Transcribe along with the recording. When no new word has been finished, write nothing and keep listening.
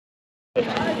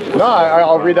No,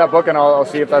 I'll read that book and I'll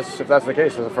see if that's the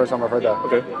case. It's the first time I've heard that.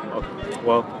 Okay.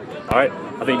 Well, all right.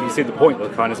 I think you can see the point that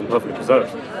the Quran isn't perfectly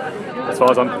preserved, as far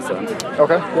as I'm concerned.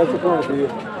 Okay. What's the point for you?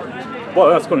 Well,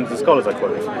 that's according to the scholars I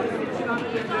quoted.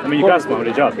 I mean, you can ask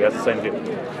Muhammad Ijaz, he has the same view.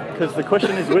 Because the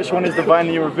question is, which one is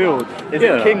divinely revealed? Is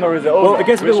it king or is it Allah? Well, it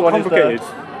gets a bit more complicated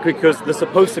because there's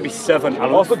supposed to be 7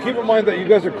 Allah. Also, keep in mind that you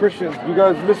guys are Christians. You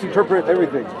guys misinterpret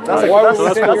everything. That's why would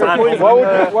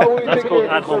called you take your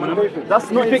ad hominem.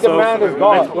 That's not take a man as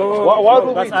God. Why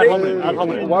would we take ad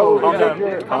hominem? Why would we take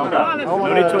your... Calm down.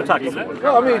 No need to attack someone. No,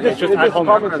 I mean, it's just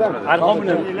common sense. Ad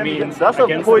hominem means that's a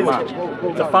against poison. the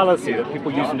man. It's a fallacy that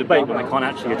people use in debate when they can't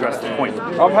actually address the point.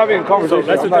 I'm having a conversation. So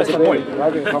let's address the point.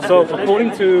 So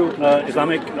according to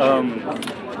Islamic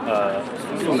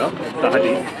Sunnah, the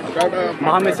Hadith,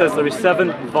 Muhammad says there is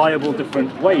 7 viable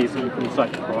different ways that you can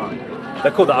recite the Quran.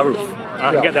 They're called the Aruf. And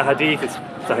I can get the Hadith, it's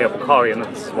Sahih Bukhari and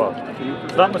others as well.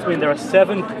 So that must mean there are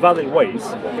 7 valid ways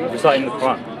of reciting the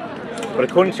Quran. But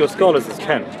according to your scholars, there's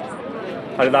 10.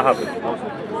 How did that happen?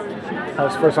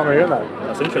 That's the first time I'm hearing that.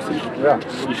 That's interesting. Yeah.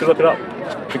 You should look it up.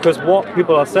 Because what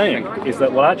people are saying is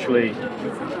that, well, actually,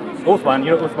 Uthman,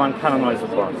 you know Uthman canonized the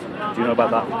Quran. Do you know about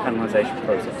that canonization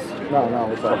process? No,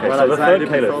 what's that? Okay, so the third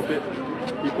caliph.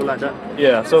 People like that.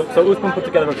 Yeah, so Uthman put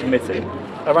together a committee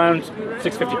around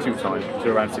 652 time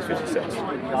to around 656.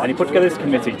 And he put together this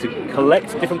committee to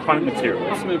collect different Quranic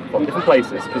materials from different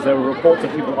places, because there were reports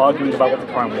of people arguing about what the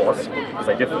Quran was, because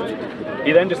they differed.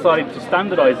 He then decided to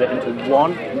standardize it into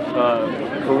one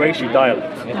Qurayshi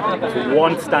dialect, into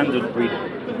one standard reading.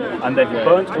 And then he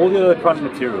burnt all the other Quranic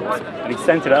materials and he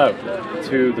sent it out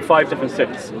to the 5 different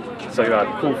cities. So you had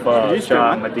Kufa,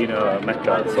 Sham, Medina,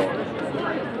 Mecca, and so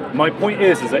on. My point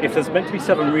is that if there's meant to be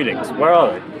 7 readings, where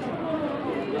are they?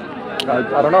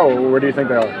 I don't know. Where do you think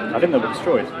they are? I think they were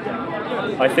destroyed.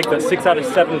 I think that 6 out of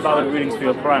 7 valid readings for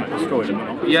your Quran are destroyed.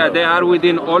 Yeah, they are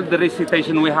within all the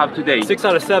recitation we have today. 6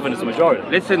 out of 7 is the majority.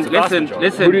 Listen.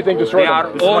 Who do you think destroyed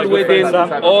them? They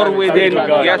are all within,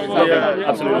 yes.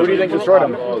 Absolutely. Who do you think destroyed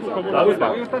them?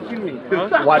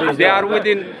 Why do you They are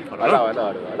within... You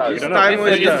don't know.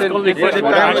 It just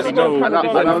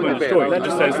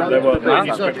says that there were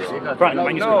manuscripts,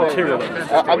 manuscript material.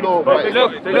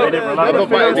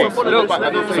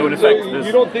 So in effect,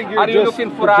 you don't think are you looking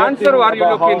for an answer or are you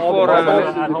looking for... If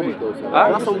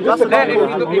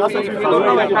you don't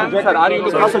know an answer, are you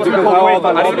looking for...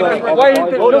 Why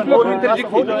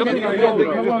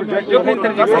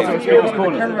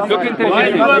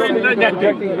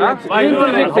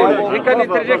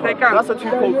interject? That's a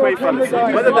too-cold way fallacy.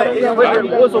 Whether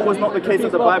it was or was not the case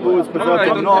that the Bible was preserved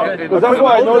or not. But that's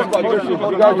why I know about Christians.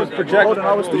 You guys just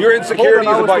project your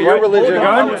insecurities about your religion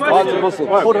onto Muslims.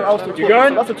 Hold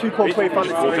on, that's a too-cold way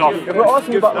fallacy. If we're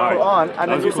asking about the Quran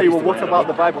and then you say, well, what about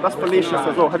the Bible? That's fallacious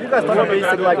as well. Have you guys done a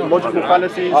basic logical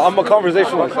fallacies? I'm a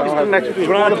conversationalist. I don't have do you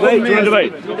want to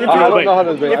debate? I don't know how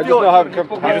to debate. I just know how to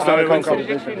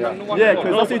conversation. Yeah,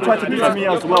 because that's what you tried to do to me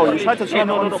as well. You tried to try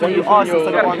to answer when you asked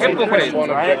instead of answering questions,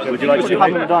 right? Would you like to you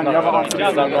haven't done, you haven't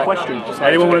answered the question.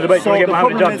 Anyone want to debate? So the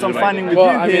problem is I'm finding with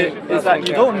you here is that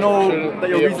you don't know that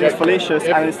your reason is fallacious,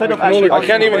 and instead of actually... I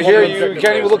can't even hear you. You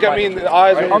can't even look at me in the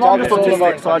eyes when you're I'm talking.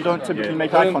 autistic, so I don't typically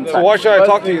make eye contact. So why should I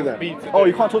talk to you then? Oh,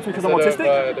 you can't talk to me because I'm autistic?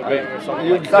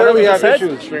 You clearly have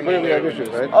issues.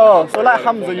 Right? Oh, so like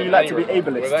Hamza, you like to be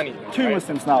ableist. 2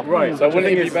 Muslims now. Right. So the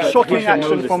thing is, shocking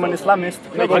action from an Islamist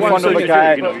making fun of a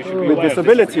guy with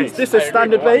disabilities. This is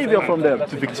standard behavior from them.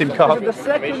 The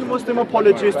second Muslim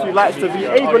apologist who likes to be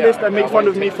ableist and make fun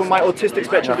of me for my autistic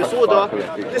spectrum disorder.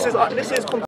 This is